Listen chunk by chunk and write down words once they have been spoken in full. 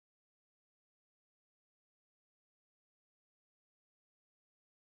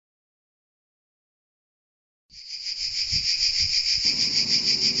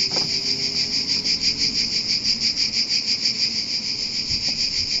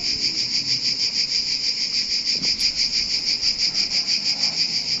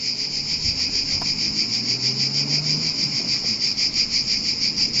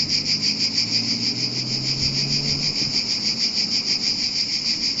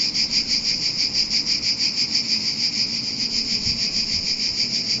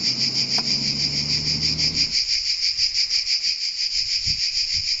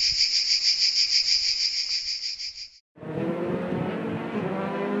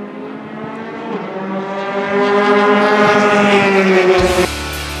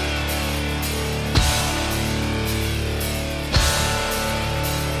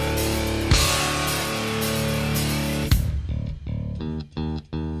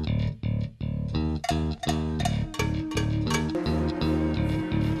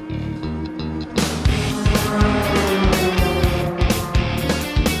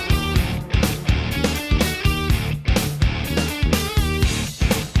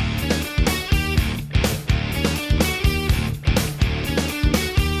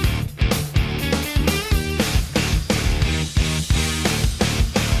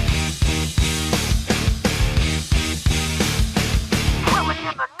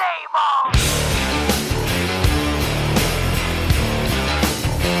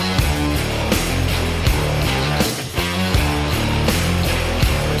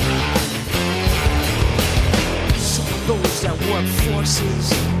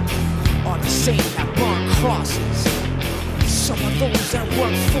Forces are the same that burn crosses. Some of those that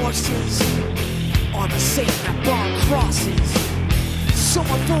work forces are the same that burn crosses. Some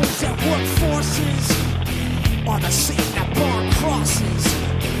of those that work forces are the same that burn crosses.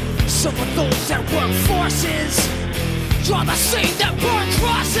 Some of those that work forces are the same that burn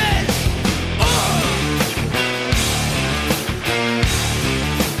crosses.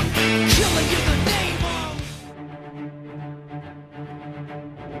 Killing in the name of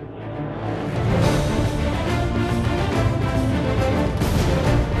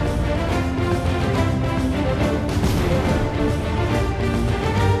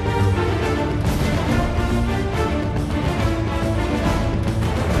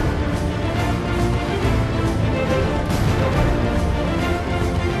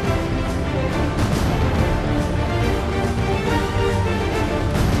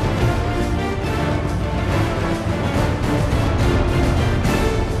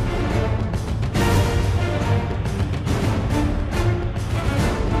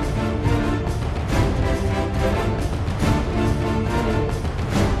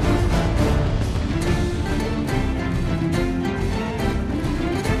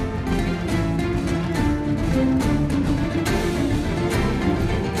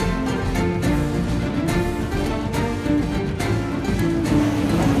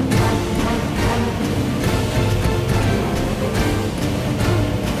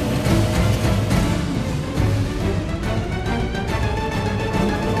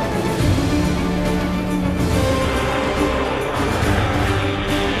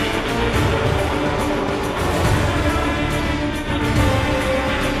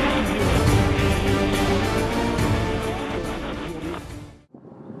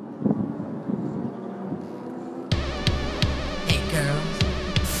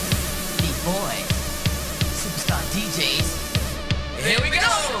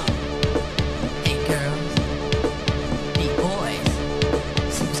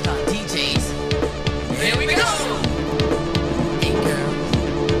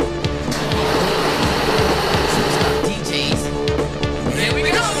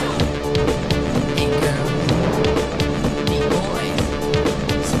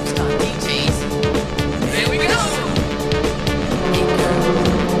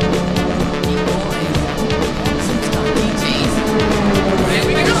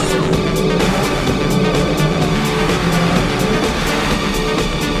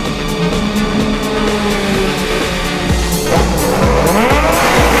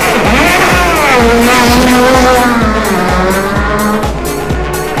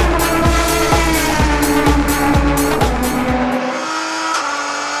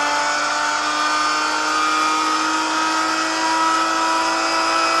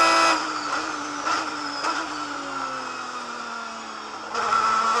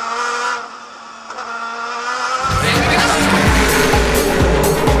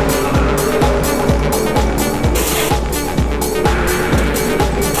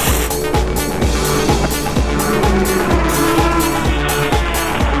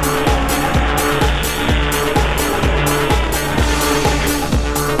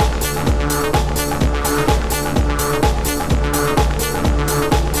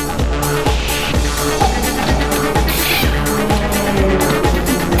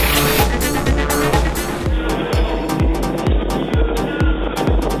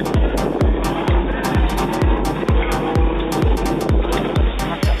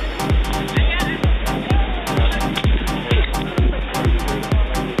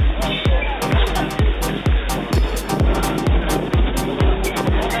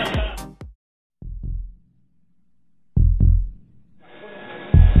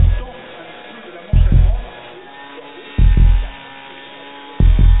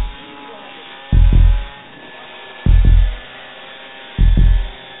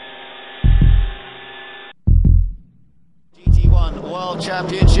World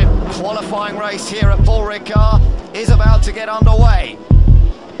Championship qualifying race here at Bull Ricard is about to get underway.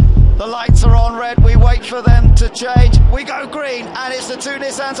 The lights are on. red, we wait for them to change. We go green, and it's the two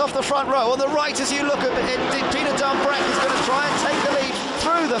Nissans off the front row. On the right, as you look at it, Peter Dunbrack is going to try and take the lead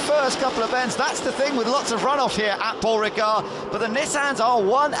through the first couple of bends. That's the thing with lots of runoff here at Beauregard. But the Nissans are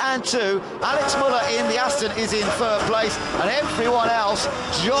 1 and 2. Alex Muller in the Aston is in third place, and everyone else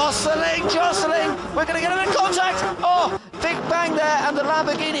jostling. We're going to get him in contact. Oh, big bang there, and the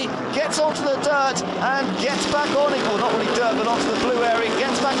Lamborghini gets onto the dirt and gets back on it. Well, not really dirt, but onto the blue area,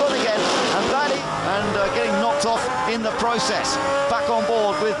 gets back on again, and getting knocked off in the process. Back on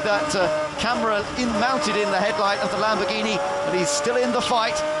board with that camera mounted in the headlight of the Lamborghini, and he's still in the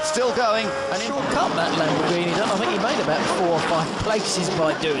fight, still going. And shortcut that Lamborghini done. I think he made about 4 or 5 places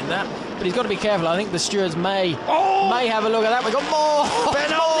by doing that. But he's got to be careful. I think the stewards may have a look at that. We've got more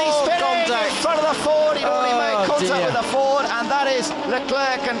contact in front of the Ford. He'd already made contact with the Ford, and that is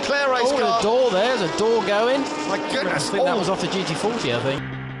Leclerc and Claire Race car. A door there. There's a door going. My goodness. I think that was off the GT40, I think.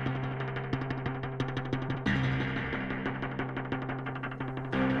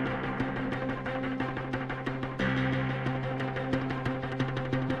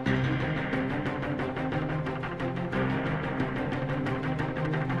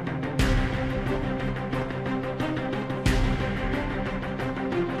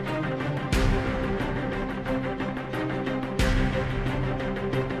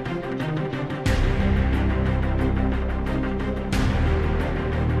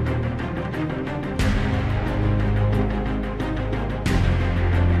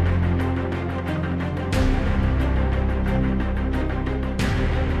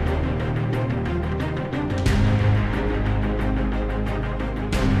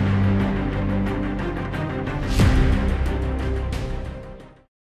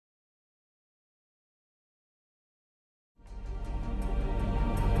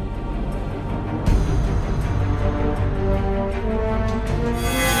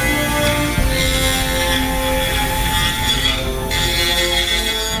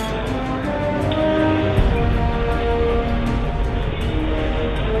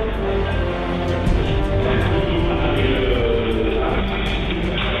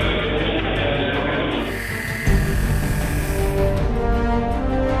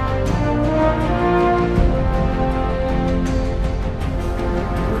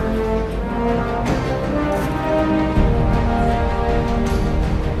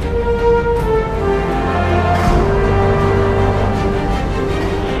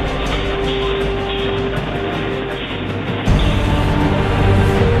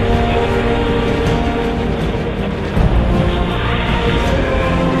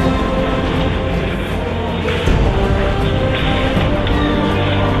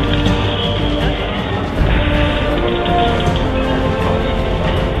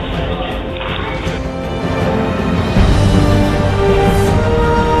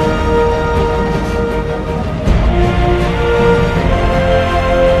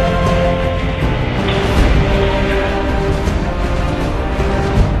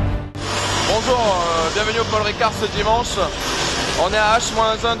 Bienvenue au Paul Ricard ce dimanche. On est à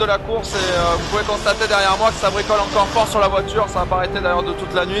H-1 de la course et vous pouvez constater derrière moi que ça bricole encore fort sur la voiture. Ça n'a pas arrêté d'ailleurs de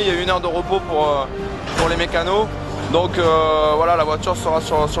toute la nuit. Il y a 1 heure de repos pour les mécanos. Donc voilà, la voiture sera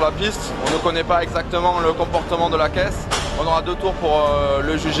sur la piste. On ne connaît pas exactement le comportement de la caisse. On aura 2 tours pour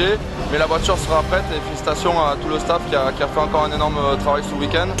le juger. Mais la voiture sera prête et félicitations à tout le staff qui a fait encore un énorme travail ce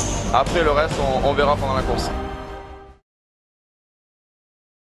week-end. Après le reste, on verra pendant la course.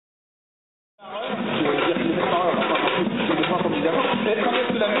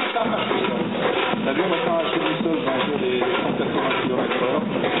 L'avion maintenant a acheté du sol dans le jour des 180 km/h.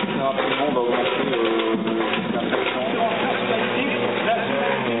 Très rapidement, on va augmenter la pression.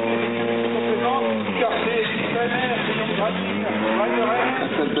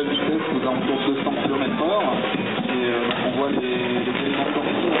 Cette belle vitesse aux alentours de 200 km/h. Et on voit les éléments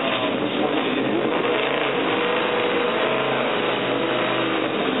sortir.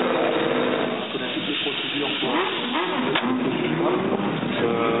 On connaît toutes les procédures pour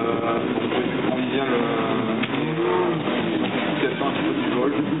on vient l'identification un petit peu du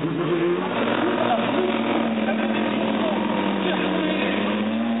vol.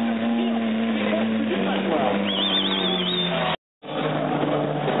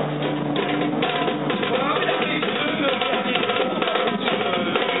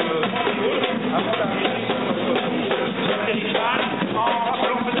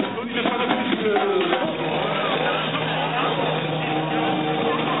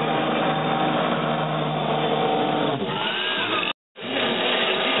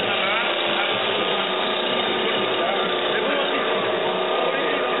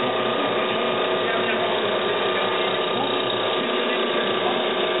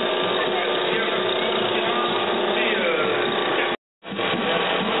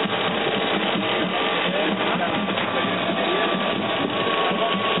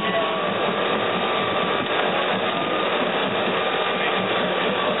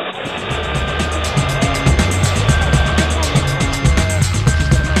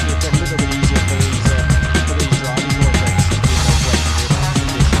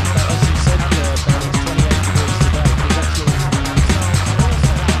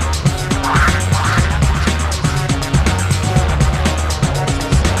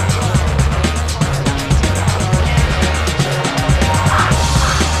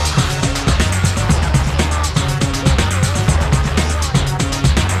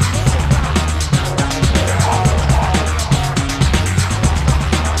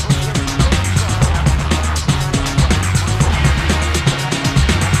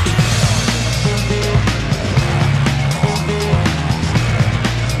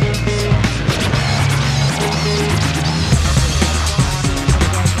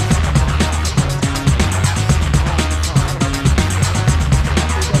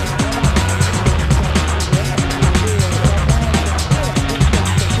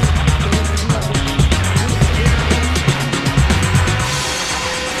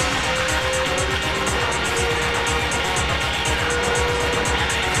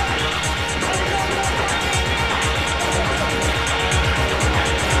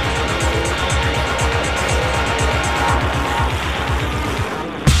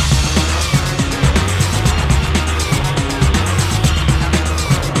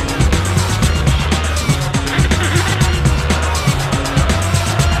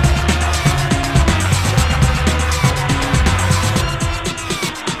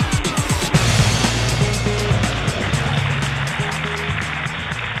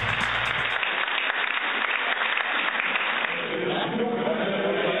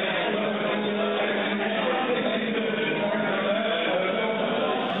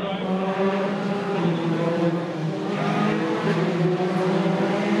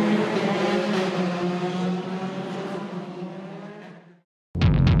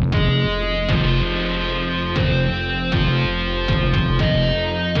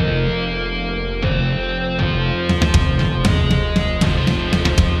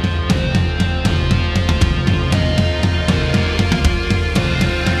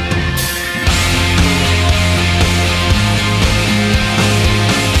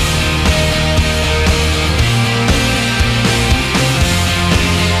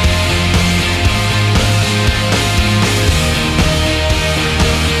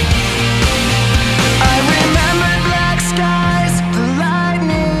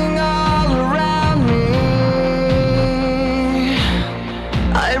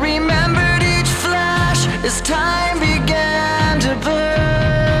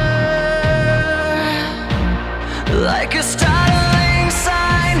 like a startling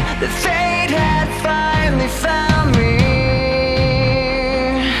sign that fate had finally found me,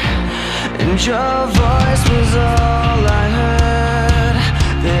 and your voice was all I heard.